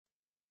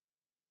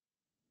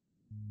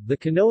The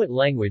Kanowit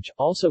language,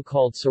 also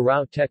called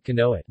Sarau Tet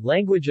Kanowit,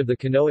 language of the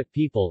Kanowit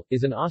people,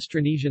 is an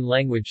Austronesian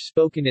language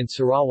spoken in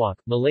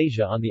Sarawak,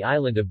 Malaysia on the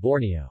island of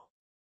Borneo.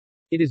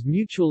 It is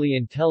mutually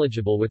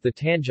intelligible with the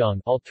Tanjong,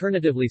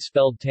 alternatively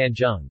spelled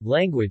Tanjung,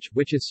 language,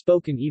 which is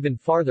spoken even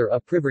farther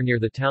upriver near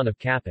the town of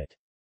Kapit.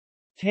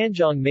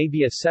 Tanjong may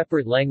be a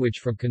separate language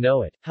from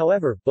Kanowit,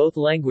 however, both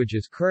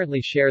languages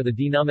currently share the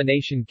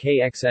denomination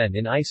KXN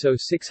in ISO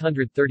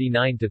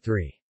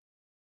 639-3.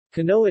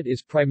 Kanowit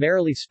is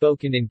primarily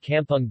spoken in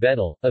Kampung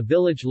Betel, a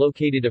village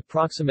located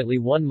approximately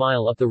 1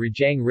 mile up the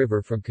Rajang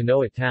River from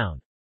Kanowit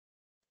town.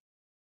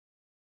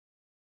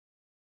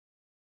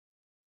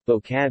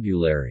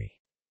 Vocabulary.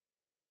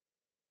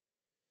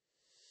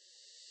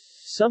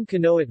 Some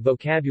Kanowit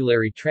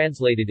vocabulary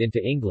translated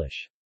into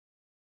English.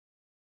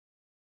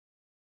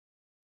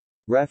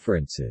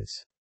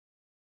 References.